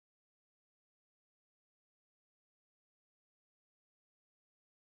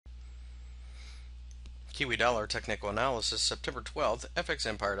Kiwi Dollar Technical Analysis, September 12th,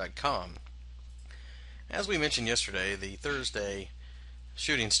 FXEmpire.com. As we mentioned yesterday, the Thursday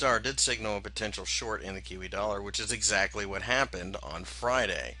shooting star did signal a potential short in the Kiwi dollar, which is exactly what happened on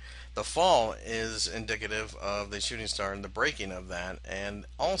Friday. The fall is indicative of the shooting star and the breaking of that, and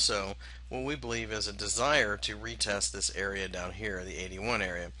also what we believe is a desire to retest this area down here, the 81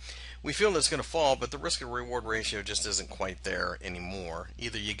 area. We feel it's going to fall, but the risk and reward ratio just isn't quite there anymore.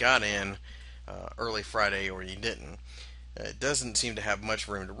 Either you got in early Friday or you didn't. It doesn't seem to have much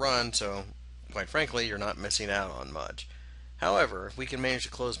room to run, so quite frankly, you're not missing out on much. However, if we can manage to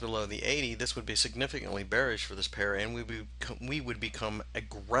close below the 80, this would be significantly bearish for this pair, and we would become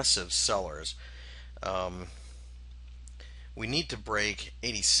aggressive sellers. Um, we need to break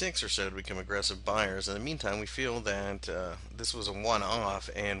 86 or so to become aggressive buyers. In the meantime, we feel that this was a one-off,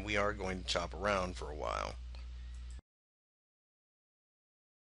 and we are going to chop around for a while.